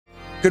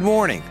Good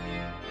morning.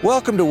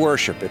 Welcome to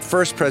worship at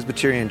First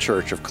Presbyterian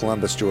Church of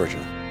Columbus,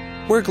 Georgia.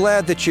 We're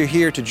glad that you're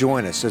here to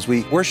join us as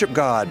we worship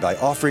God by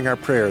offering our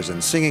prayers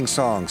and singing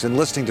songs and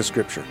listening to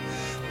Scripture.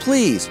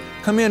 Please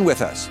come in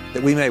with us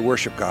that we may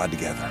worship God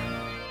together.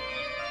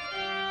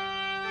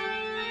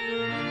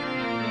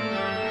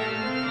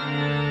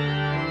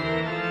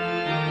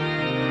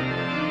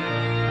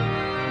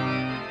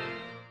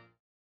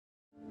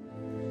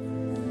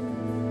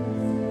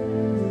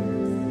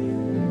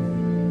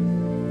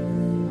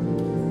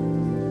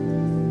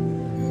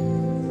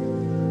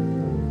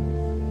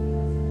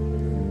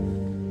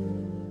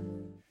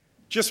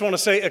 Just want to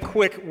say a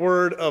quick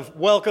word of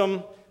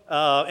welcome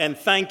and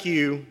thank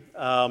you.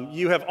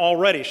 You have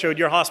already showed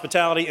your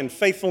hospitality and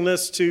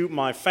faithfulness to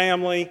my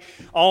family.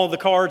 All of the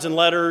cards and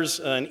letters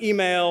and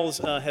emails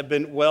have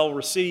been well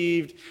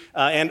received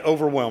and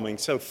overwhelming.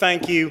 So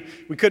thank you.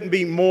 We couldn't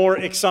be more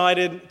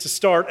excited to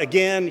start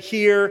again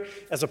here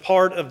as a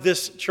part of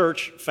this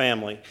church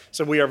family.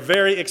 So we are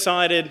very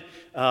excited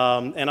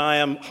and I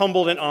am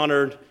humbled and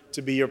honored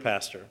to be your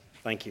pastor.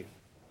 Thank you.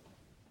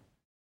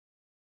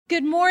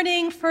 Good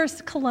morning,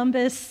 First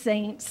Columbus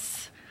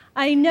Saints.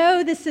 I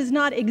know this is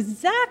not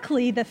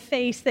exactly the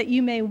face that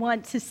you may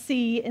want to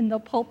see in the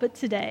pulpit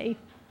today.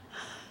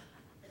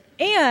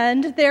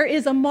 And there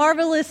is a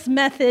marvelous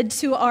method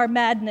to our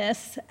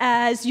madness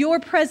as your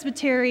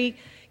presbytery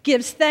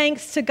gives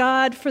thanks to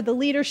God for the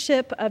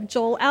leadership of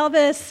Joel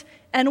Alvis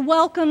and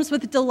welcomes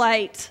with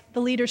delight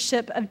the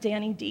leadership of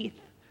Danny Deeth.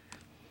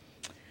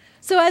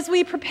 So as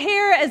we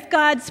prepare as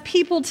God's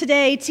people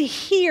today to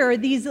hear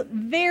these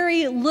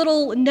very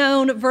little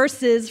known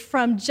verses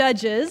from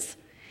Judges,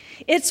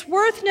 it's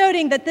worth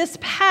noting that this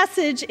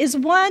passage is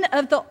one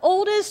of the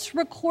oldest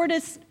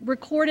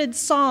recorded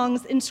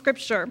songs in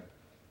Scripture.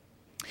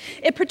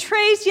 It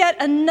portrays yet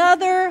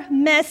another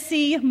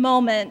messy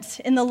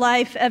moment in the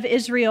life of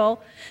Israel.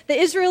 The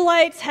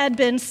Israelites had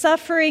been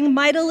suffering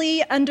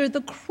mightily under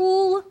the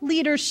cruel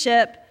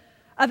leadership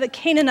of a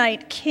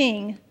Canaanite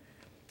king,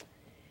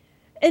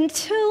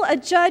 until a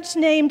judge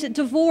named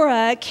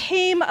Deborah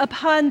came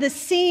upon the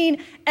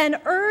scene and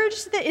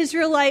urged the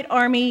Israelite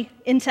army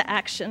into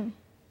action.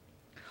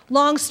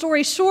 Long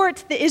story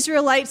short, the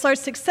Israelites are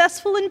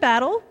successful in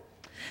battle.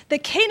 The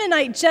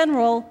Canaanite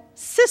general,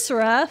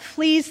 Sisera,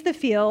 flees the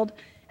field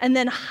and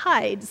then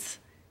hides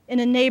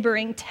in a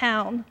neighboring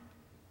town.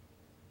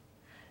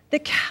 The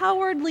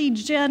cowardly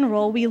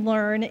general, we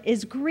learn,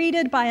 is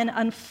greeted by an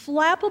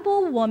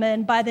unflappable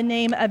woman by the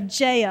name of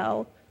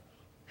Jael,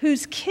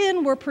 whose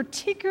kin were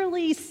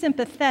particularly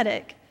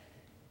sympathetic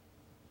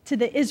to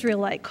the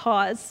Israelite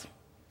cause.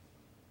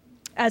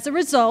 As a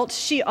result,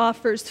 she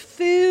offers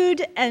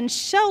food and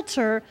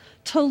shelter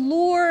to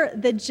lure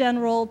the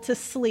general to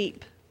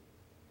sleep.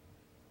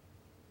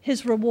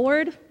 His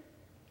reward?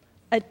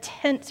 A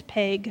tent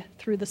peg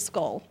through the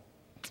skull.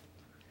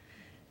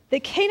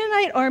 The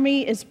Canaanite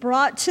army is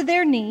brought to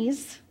their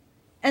knees,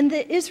 and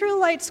the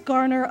Israelites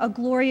garner a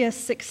glorious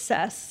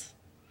success.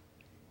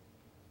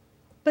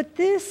 But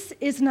this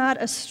is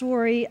not a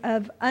story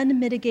of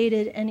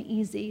unmitigated and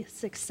easy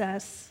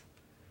success.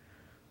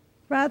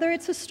 Rather,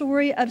 it's a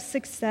story of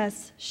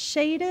success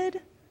shaded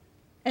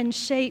and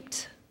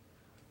shaped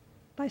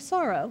by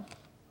sorrow.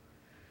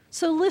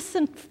 So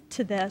listen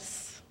to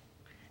this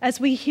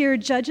as we hear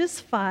Judges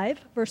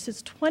 5,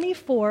 verses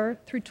 24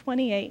 through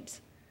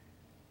 28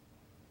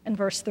 and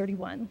verse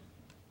 31.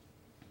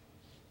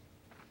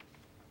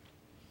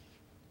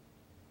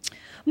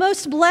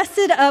 Most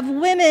blessed of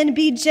women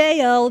be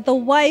Jael, the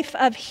wife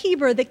of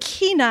Heber the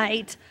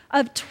Kenite,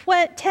 of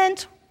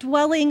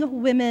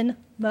tent-dwelling women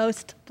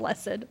most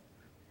blessed.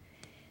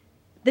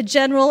 The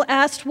general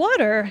asked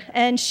water,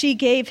 and she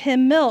gave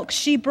him milk.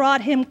 She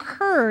brought him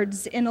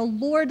curds in a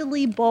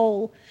lordly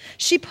bowl.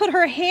 She put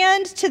her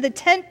hand to the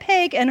tent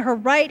peg and her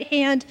right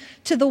hand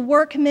to the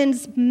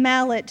workman's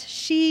mallet.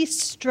 She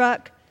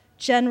struck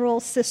General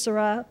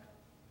Sisera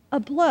a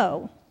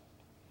blow.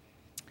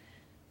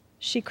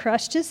 She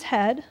crushed his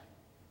head,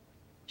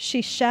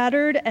 she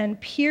shattered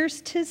and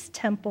pierced his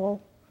temple.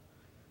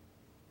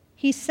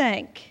 He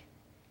sank,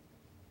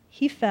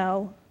 he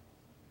fell.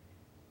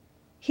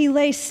 He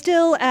lay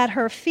still at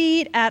her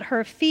feet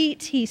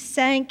he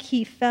sank,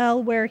 he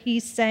fell. Where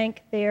he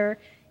sank, there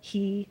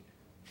he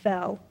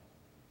fell,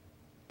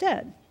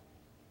 dead.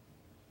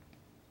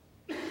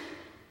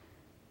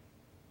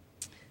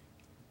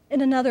 In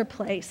another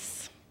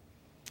place,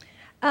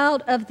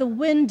 out of the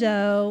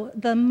window,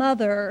 the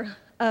mother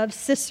of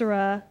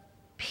Sisera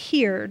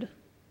peered.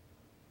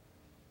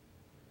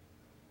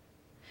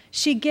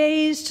 She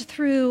gazed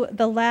through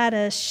the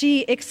lattice.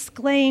 She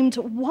exclaimed,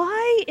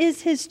 "Why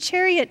is his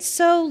chariot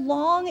so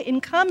long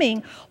in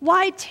coming?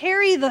 Why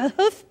tarry the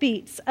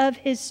hoofbeats of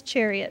his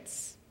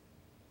chariots?"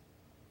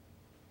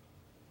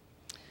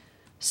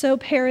 So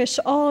perish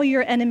all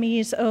your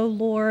enemies, O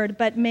Lord,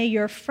 but may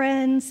your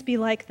friends be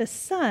like the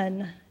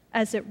sun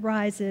as it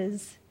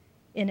rises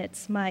in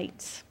its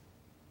might.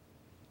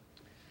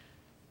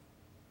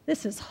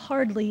 This is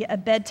hardly a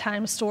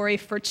bedtime story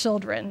for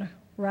children,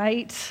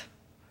 right?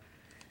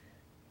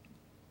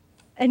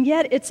 And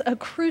yet it's a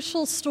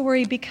crucial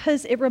story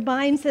because it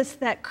reminds us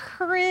that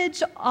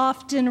courage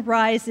often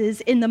rises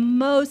in the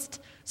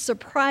most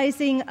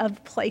surprising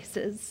of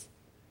places.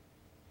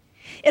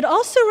 It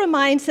also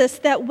reminds us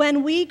that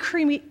when we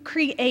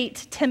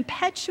create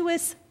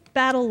tempestuous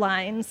battle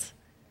lines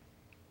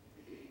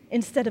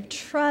instead of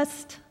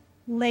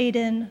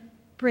trust-laden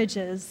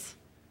bridges,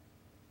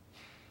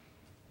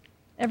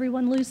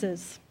 everyone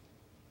loses.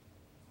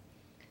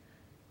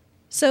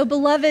 So,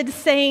 beloved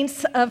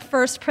saints of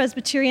First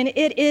Presbyterian,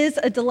 it is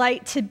a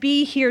delight to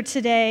be here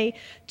today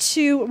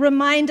to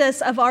remind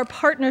us of our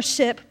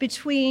partnership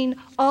between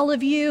all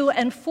of you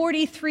and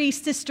 43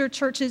 sister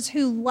churches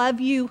who love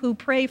you, who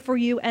pray for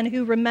you, and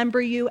who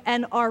remember you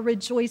and are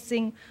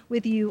rejoicing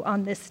with you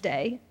on this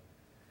day.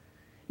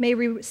 May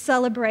we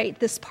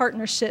celebrate this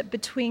partnership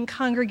between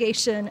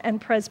congregation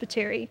and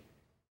presbytery,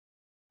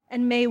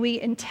 and may we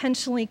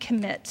intentionally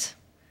commit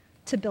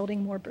to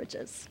building more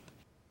bridges.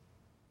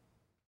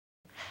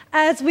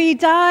 As we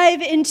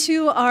dive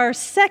into our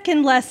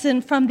second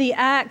lesson from the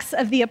Acts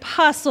of the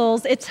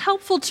Apostles, it's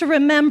helpful to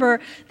remember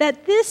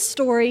that this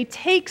story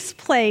takes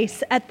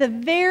place at the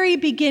very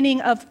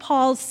beginning of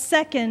Paul's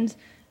second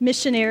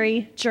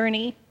missionary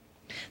journey.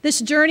 This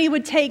journey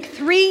would take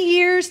 3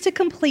 years to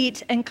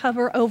complete and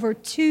cover over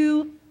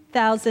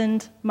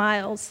 2,000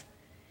 miles.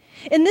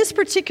 In this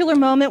particular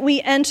moment,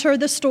 we enter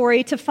the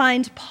story to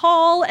find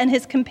Paul and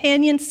his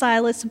companion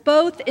Silas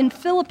both in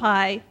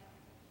Philippi,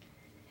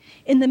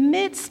 in the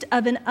midst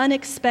of an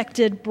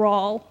unexpected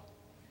brawl,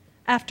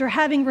 after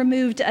having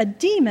removed a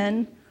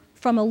demon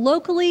from a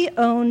locally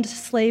owned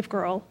slave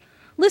girl.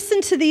 Listen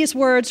to these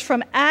words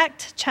from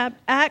Acts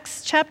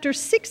chapter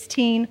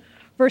 16,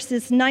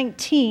 verses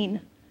 19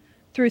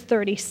 through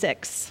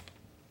 36.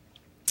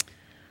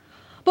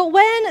 But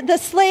when the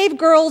slave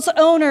girl's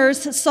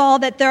owners saw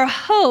that their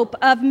hope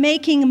of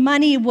making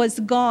money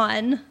was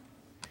gone,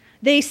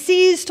 they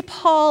seized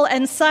Paul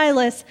and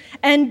Silas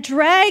and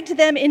dragged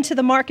them into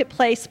the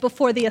marketplace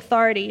before the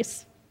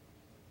authorities.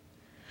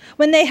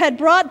 When they had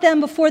brought them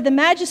before the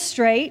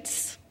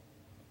magistrates,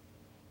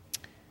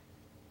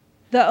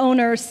 the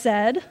owners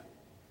said,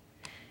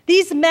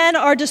 "These men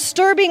are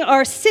disturbing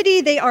our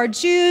city. They are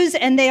Jews,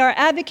 and they are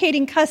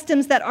advocating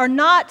customs that are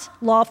not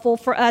lawful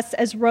for us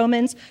as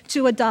Romans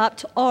to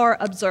adopt or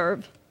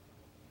observe."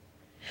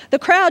 The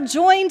crowd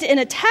joined in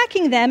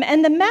attacking them,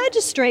 and the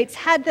magistrates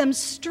had them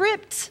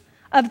stripped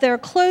of their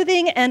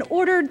clothing and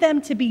ordered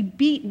them to be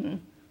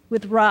beaten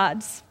with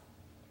rods.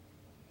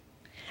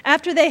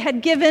 After they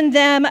had given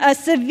them a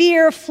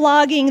severe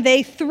flogging,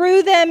 they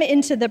threw them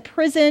into the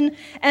prison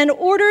and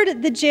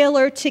ordered the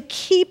jailer to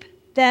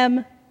keep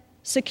them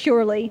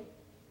securely.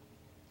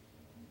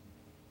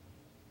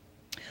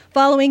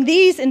 Following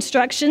these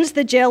instructions,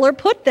 the jailer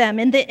put them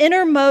in the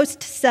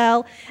innermost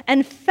cell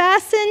and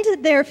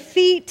fastened their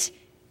feet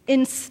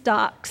in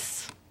stocks.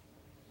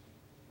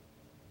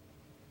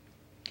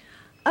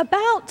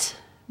 About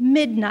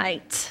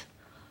midnight,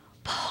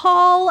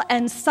 Paul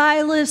and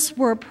Silas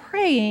were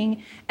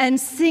praying and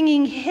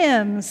singing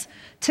hymns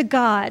to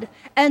God,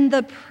 and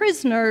the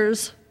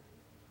prisoners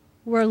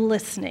were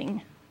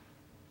listening.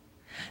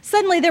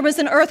 Suddenly there was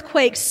an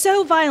earthquake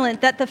so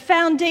violent that the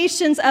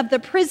foundations of the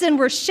prison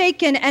were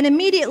shaken, and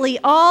immediately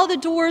all the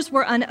doors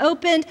were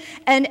unopened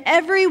and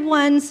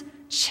everyone's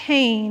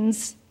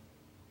chains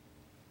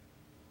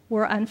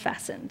were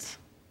unfastened.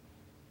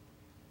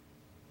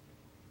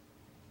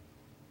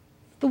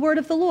 The word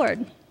of the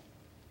Lord.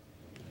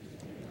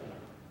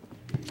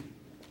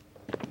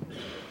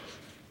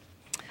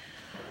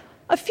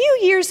 A few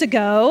years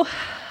ago,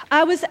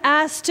 I was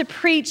asked to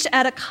preach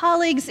at a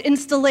colleague's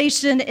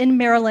installation in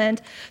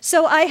Maryland,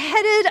 so I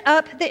headed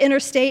up the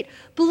interstate,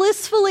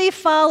 blissfully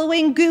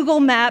following Google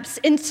Maps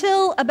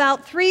until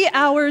about 3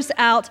 hours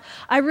out,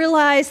 I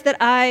realized that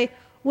I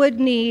would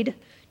need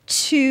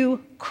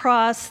to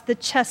cross the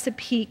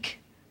Chesapeake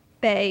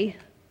Bay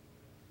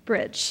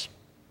Bridge.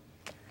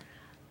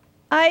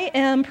 I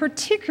am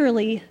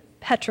particularly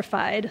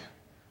petrified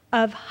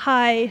of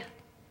high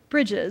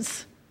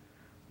bridges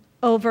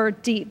over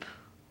deep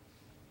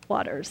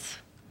waters.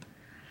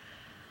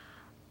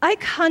 I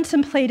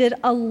contemplated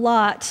a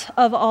lot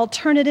of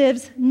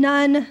alternatives,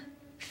 none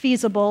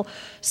feasible,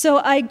 so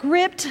I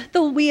gripped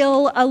the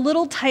wheel a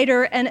little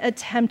tighter and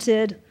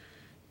attempted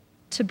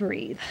to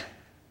breathe.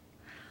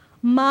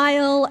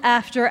 Mile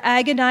after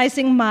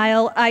agonizing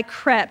mile, I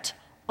crept,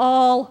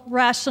 all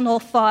rational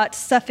thought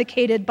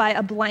suffocated by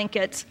a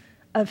blanket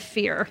of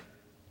fear.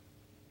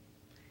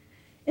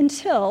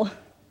 Until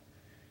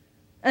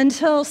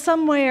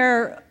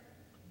somewhere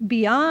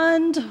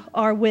beyond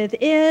or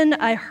within,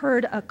 I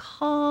heard a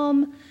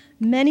calm,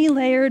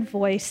 many-layered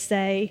voice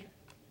say,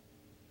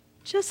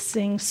 "Just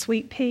sing,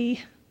 sweet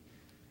pea.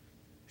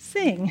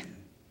 Sing."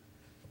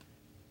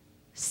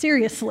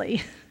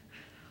 Seriously.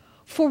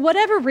 For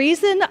whatever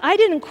reason, I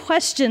didn't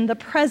question the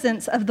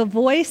presence of the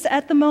voice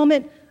at the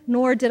moment,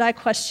 nor did I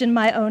question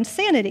my own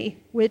sanity,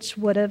 which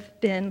would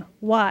have been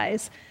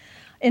wise.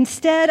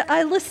 Instead,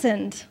 I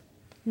listened,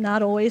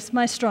 not always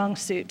my strong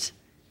suit,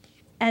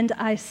 and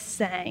I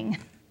sang.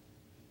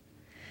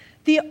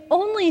 The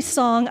only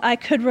song I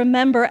could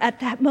remember at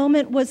that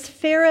moment was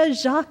Frère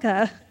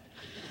Jacques,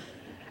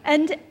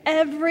 and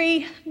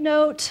every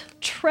note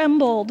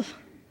trembled,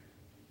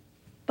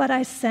 but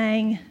I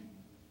sang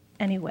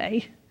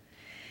anyway.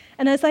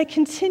 And as I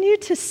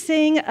continued to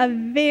sing, a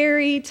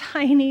very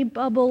tiny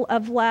bubble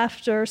of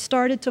laughter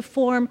started to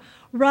form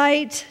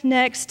right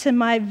next to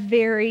my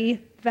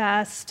very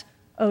vast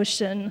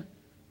ocean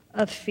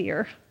of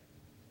fear.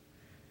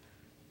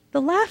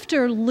 The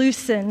laughter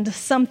loosened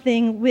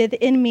something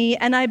within me,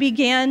 and I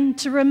began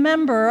to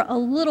remember a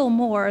little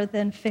more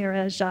than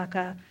Frère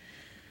Jacques.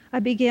 I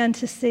began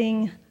to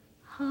sing,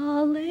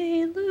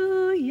 Hallelujah,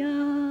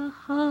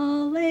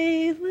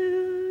 Hallelujah.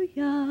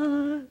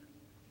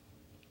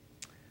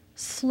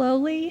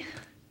 Slowly,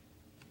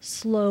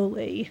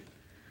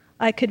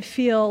 I could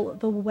feel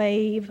the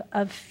wave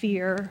of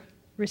fear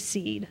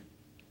recede,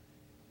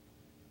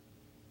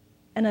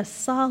 and a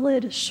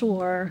solid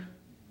shore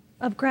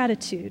of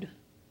gratitude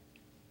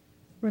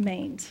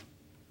remained.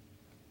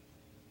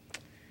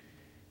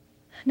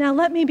 Now,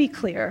 let me be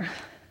clear.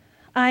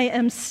 I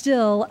am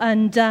still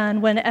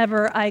undone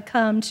whenever I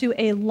come to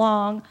a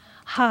long,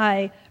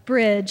 high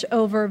bridge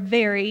over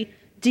very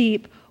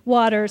deep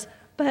waters,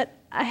 but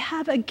I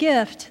have a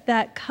gift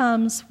that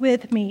comes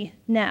with me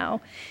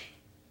now.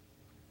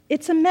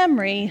 It's a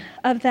memory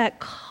of that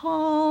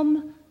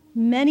calm,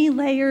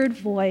 many-layered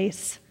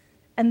voice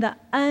and the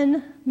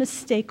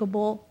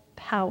unmistakable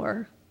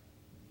power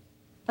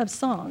of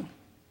song.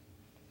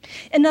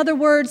 In other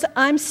words,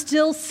 I'm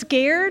still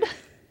scared,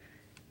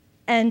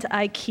 and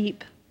I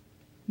keep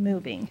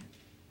moving.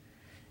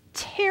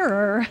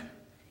 Terror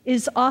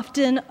is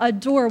often a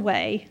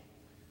doorway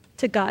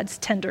to God's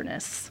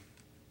tenderness.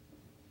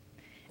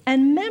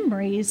 And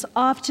memories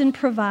often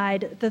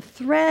provide the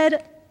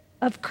thread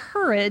of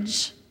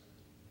courage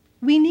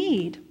we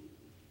need.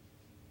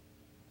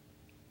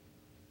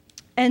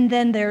 And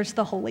then there's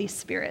the Holy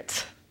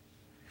Spirit.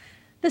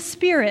 The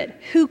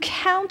Spirit who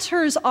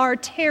counters our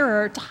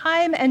terror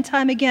time and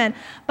time again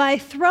by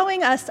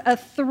throwing us a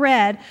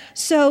thread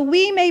so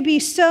we may be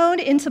sown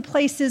into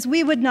places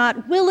we would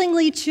not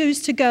willingly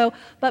choose to go,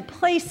 but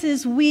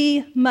places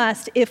we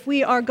must if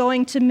we are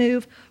going to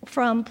move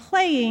from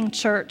playing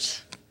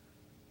church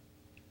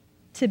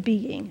to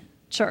being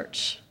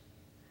church.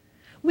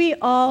 We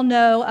all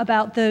know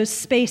about those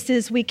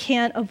spaces we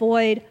can't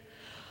avoid,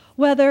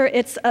 whether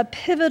it's a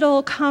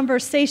pivotal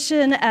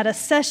conversation at a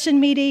session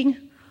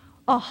meeting,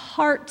 a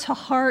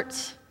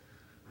heart-to-heart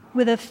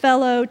with a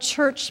fellow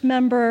church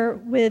member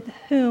with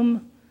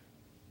whom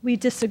we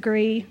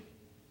disagree,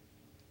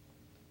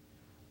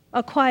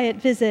 a quiet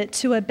visit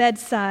to a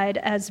bedside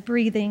as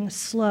breathing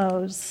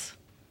slows,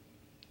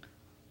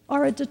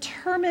 or a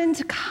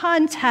determined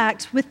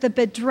contact with the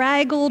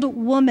bedraggled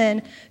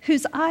woman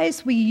whose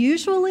eyes we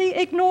usually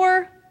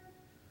ignore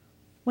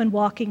when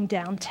walking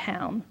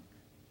downtown.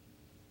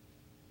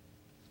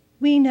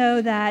 We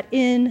know that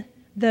in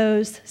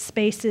those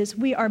spaces,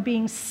 we are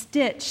being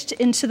stitched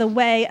into the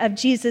way of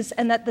Jesus,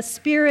 and that the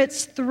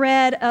Spirit's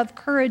thread of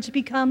courage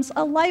becomes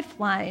a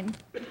lifeline.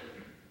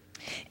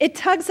 It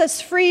tugs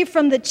us free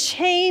from the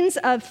chains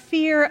of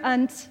fear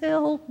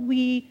until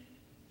we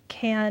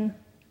can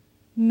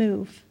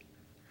move,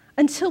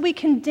 until we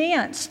can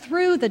dance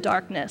through the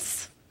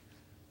darkness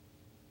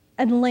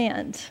and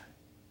land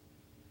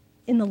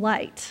in the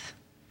light.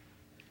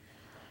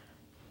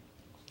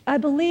 I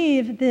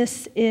believe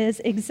this is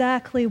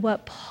exactly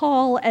what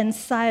Paul and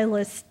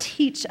Silas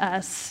teach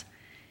us: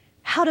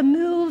 how to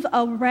move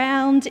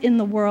around in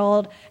the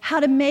world, how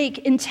to make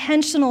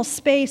intentional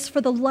space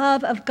for the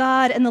love of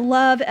God and the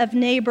love of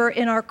neighbor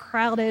in our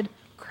crowded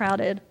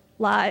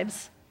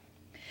lives.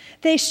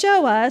 They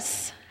show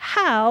us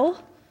how,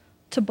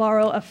 to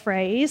borrow a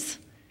phrase,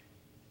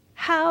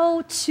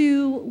 how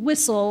to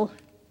whistle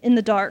in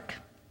the dark,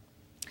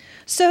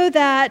 so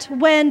that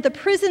when the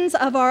prisons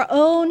of our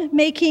own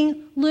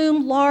making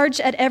loom large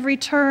at every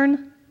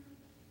turn,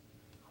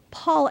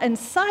 Paul and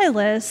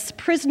Silas,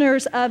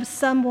 prisoners of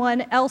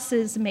someone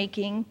else's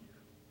making,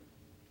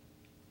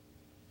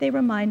 they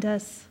remind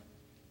us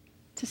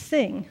to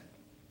sing.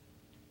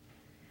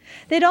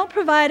 They don't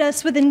provide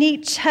us with a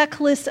neat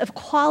checklist of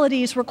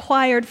qualities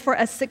required for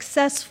a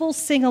successful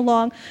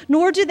sing-along,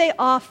 nor do they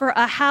offer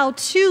a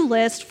how-to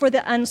list for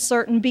the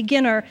uncertain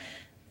beginner.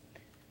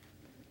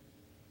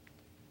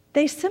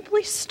 They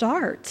simply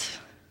start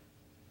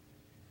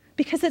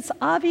because it's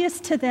obvious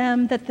to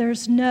them that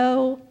there's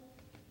no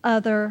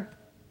other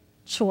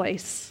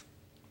choice.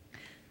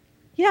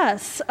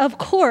 Yes, of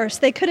course,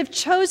 they could have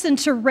chosen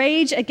to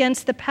rage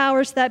against the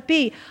powers that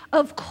be.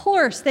 Of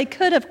course, they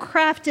could have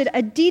crafted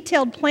a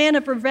detailed plan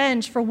of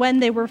revenge for when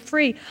they were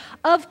free.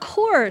 Of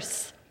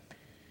course,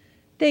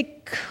 they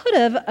could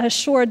have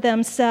assured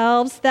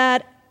themselves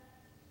that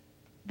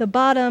the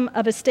bottom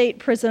of a state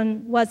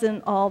prison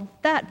wasn't all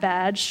that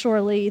bad.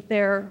 Surely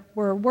there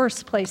were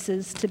worse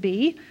places to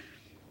be.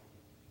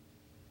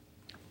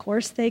 Of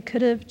course, they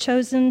could have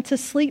chosen to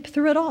sleep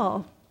through it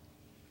all,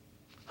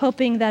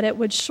 hoping that it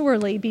would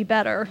surely be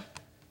better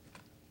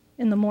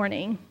in the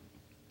morning.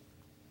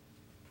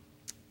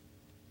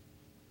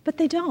 But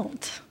they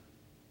don't.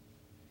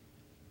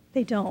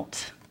 They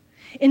don't.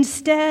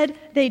 Instead,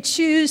 they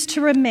choose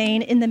to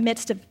remain in the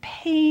midst of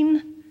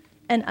pain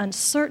and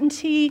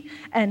uncertainty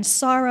and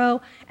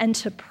sorrow, and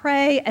to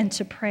pray and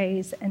to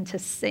praise and to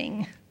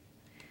sing.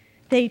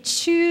 They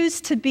choose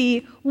to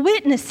be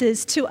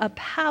witnesses to a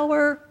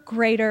power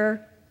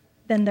greater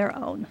than their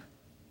own.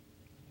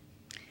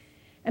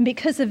 And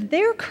because of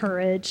their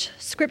courage,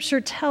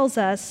 Scripture tells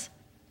us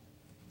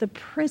the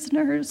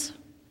prisoners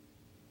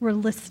were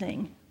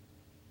listening.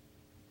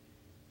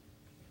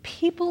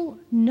 People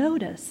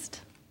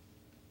noticed.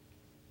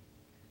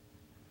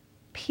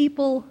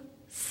 People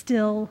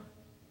still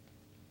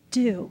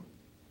do.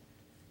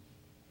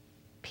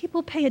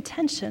 People pay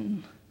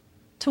attention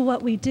to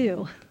what we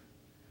do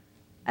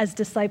as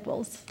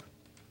disciples.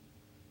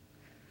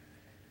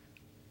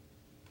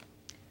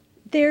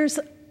 There's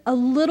a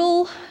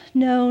little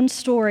known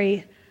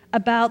story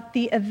about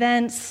the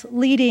events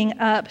leading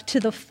up to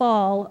the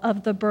fall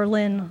of the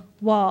Berlin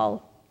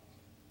Wall.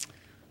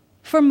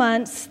 For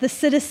months, the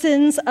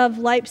citizens of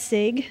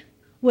Leipzig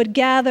would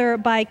gather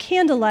by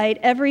candlelight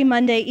every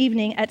Monday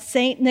evening at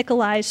St.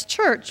 Nikolai's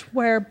Church,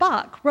 where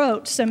Bach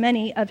wrote so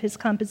many of his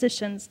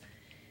compositions.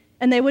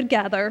 And they would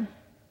gather,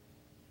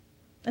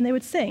 and they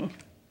would sing.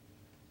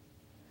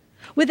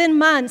 Within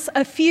months,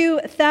 a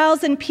few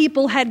thousand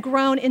people had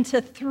grown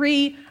into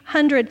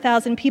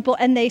 300,000 people,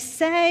 and they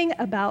sang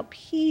about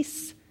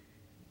peace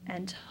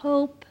and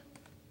hope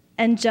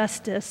and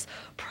justice.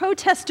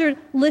 Protesters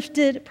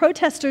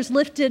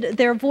lifted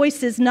their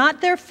voices,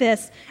 not their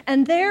fists,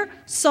 and their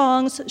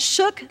songs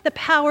shook the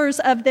powers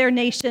of their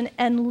nation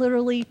and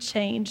literally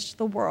changed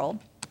the world.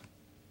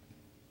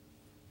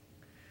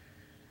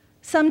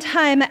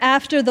 Sometime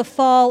after the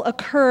fall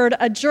occurred,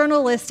 a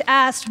journalist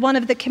asked one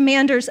of the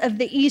commanders of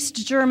the East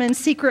German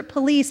secret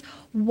police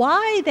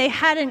why they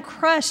hadn't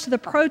crushed the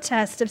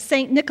protest of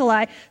St.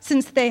 Nikolai,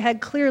 since they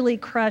had clearly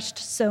crushed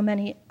so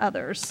many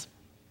others.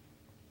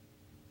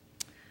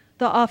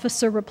 The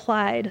officer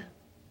replied,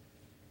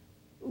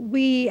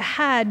 "We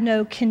had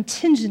no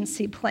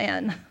contingency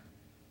plan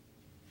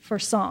for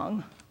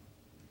song."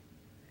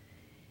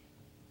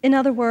 In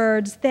other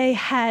words, they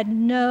had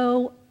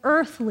no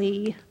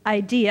earthly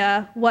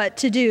idea what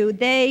to do.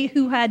 They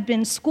who had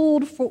been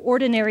schooled for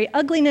ordinary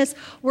ugliness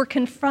were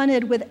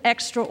confronted with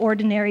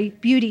extraordinary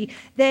beauty.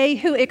 They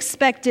who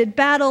expected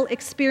battle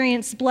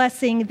experienced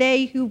blessing.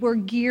 They who were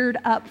geared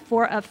up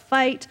for a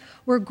fight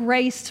were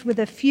graced with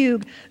a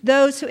fugue.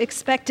 Those who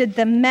expected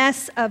the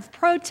mess of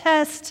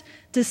protest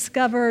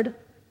discovered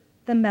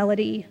the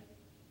melody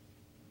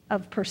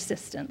of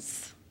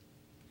persistence.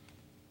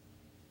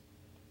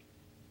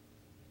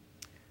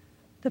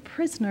 The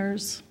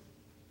prisoners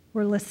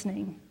were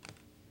listening.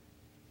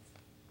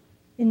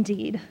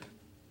 Indeed.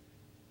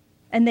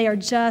 And they are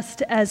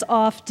just as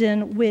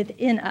often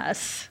within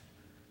us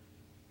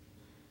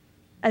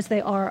as they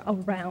are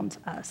around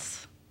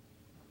us.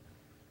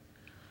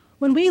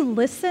 When we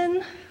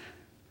listen,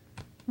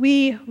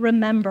 we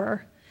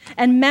remember.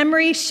 And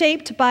memory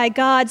shaped by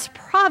God's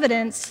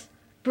providence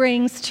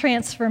brings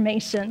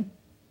transformation.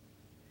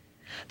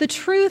 The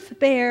truth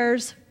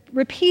bears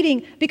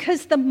repeating,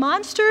 because the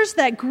monsters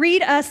that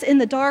greet us in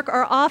the dark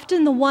are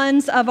often the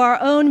ones of our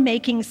own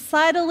making,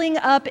 sidling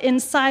up in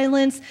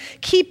silence,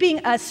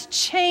 keeping us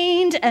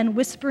chained and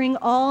whispering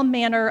all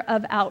manner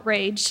of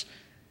outrage.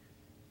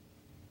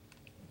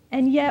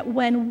 And yet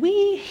when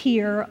we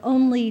hear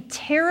only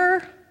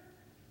terror,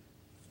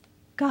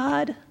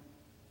 God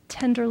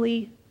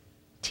tenderly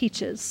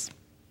teaches.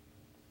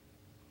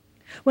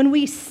 When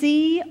we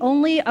see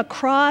only a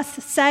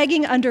cross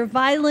sagging under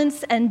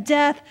violence and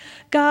death,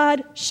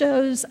 God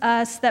shows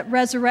us that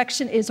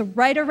resurrection is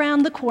right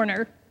around the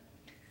corner,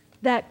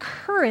 that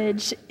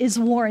courage is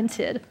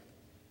warranted,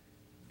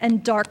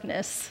 and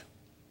darkness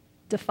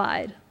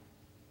defied.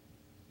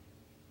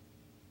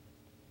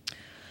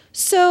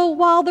 So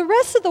while the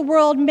rest of the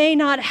world may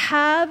not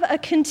have a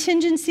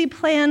contingency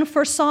plan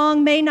for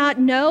song, may not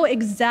know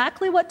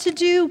exactly what to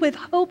do with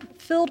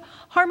hope-filled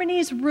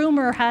harmonies,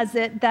 rumor has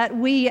it that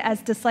we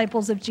as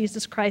disciples of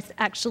Jesus Christ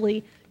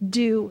actually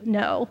do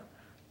know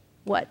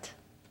what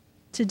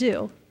to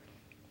do.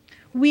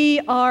 We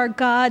are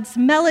God's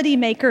melody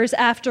makers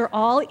after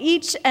all,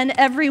 each and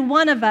every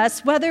one of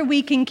us, whether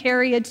we can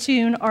carry a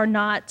tune or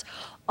not.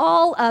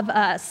 All of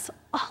us,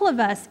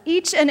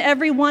 each and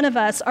every one of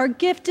us are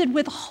gifted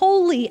with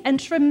holy and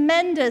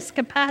tremendous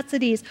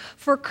capacities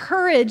for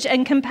courage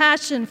and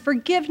compassion,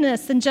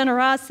 forgiveness and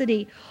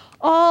generosity.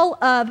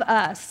 All of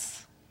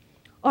us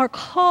are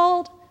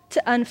called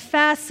to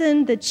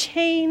unfasten the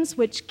chains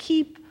which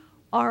keep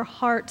our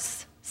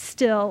hearts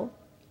still,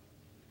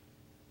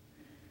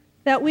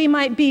 that we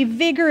might be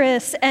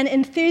vigorous and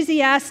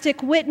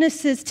enthusiastic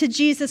witnesses to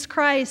Jesus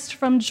Christ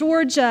from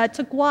Georgia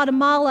to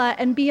Guatemala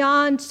and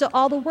beyond to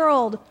all the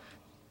world,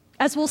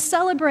 as we'll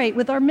celebrate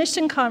with our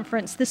mission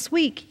conference this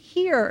week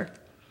here.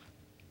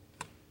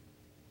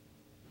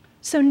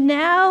 So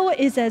now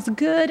is as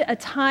good a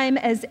time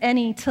as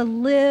any to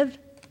live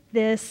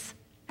this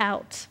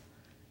out.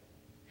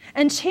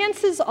 And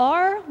chances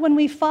are, when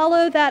we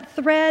follow that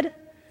thread,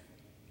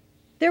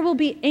 There will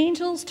be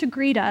angels to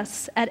greet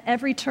us at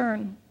every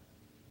turn.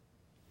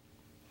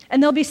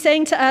 And they'll be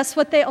saying to us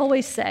what they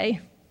always say: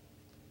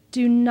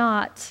 do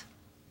not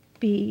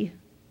be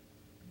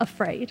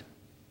afraid.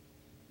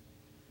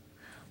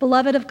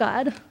 Beloved of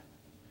God,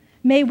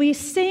 may we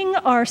sing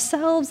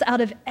ourselves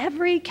out of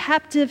every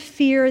captive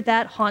fear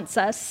that haunts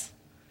us.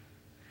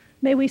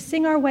 May we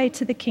sing our way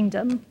to the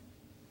kingdom.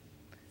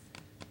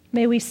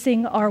 May we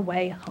sing our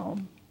way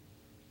home.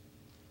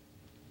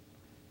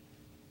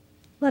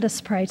 Let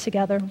us pray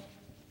together.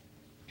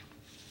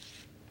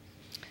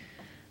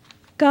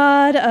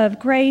 God of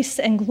grace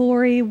and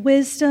glory,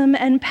 wisdom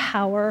and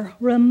power,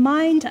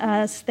 remind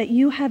us that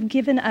you have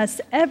given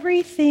us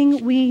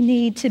everything we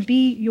need to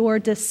be your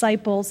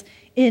disciples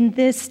in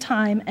this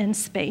time and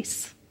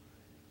space.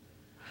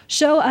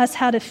 Show us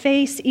how to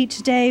face each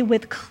day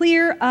with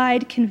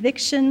clear-eyed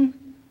conviction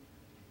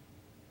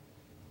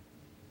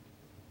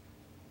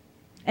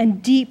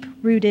and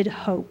deep-rooted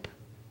hope.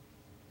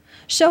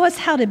 Show us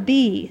how to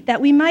be,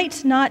 that we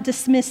might not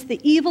dismiss the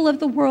evil of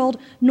the world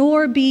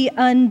nor be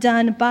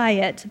undone by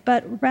it,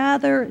 but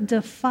rather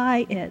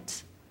defy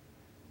it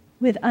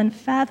with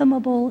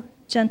unfathomable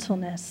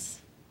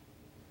gentleness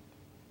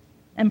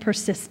and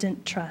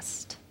persistent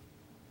trust.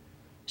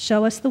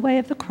 Show us the way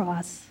of the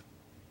cross,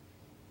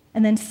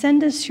 and then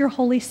send us your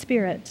Holy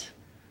Spirit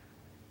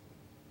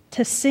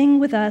to sing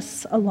with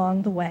us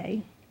along the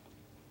way.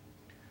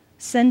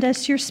 Send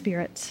us your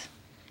Spirit.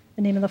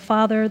 In the name of the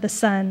Father, the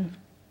Son,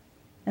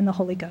 and the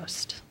Holy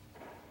Ghost.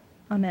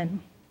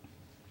 Amen.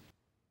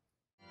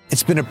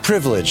 It's been a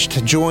privilege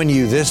to join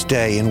you this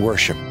day in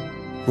worship.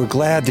 We're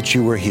glad that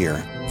you were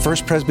here.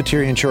 First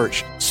Presbyterian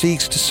Church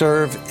seeks to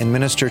serve and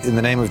minister in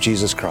the name of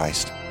Jesus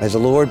Christ. May the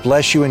Lord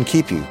bless you and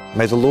keep you.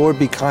 May the Lord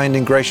be kind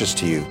and gracious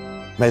to you.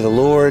 May the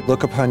Lord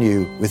look upon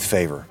you with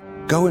favor.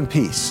 Go in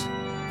peace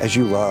as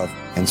you love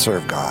and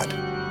serve God.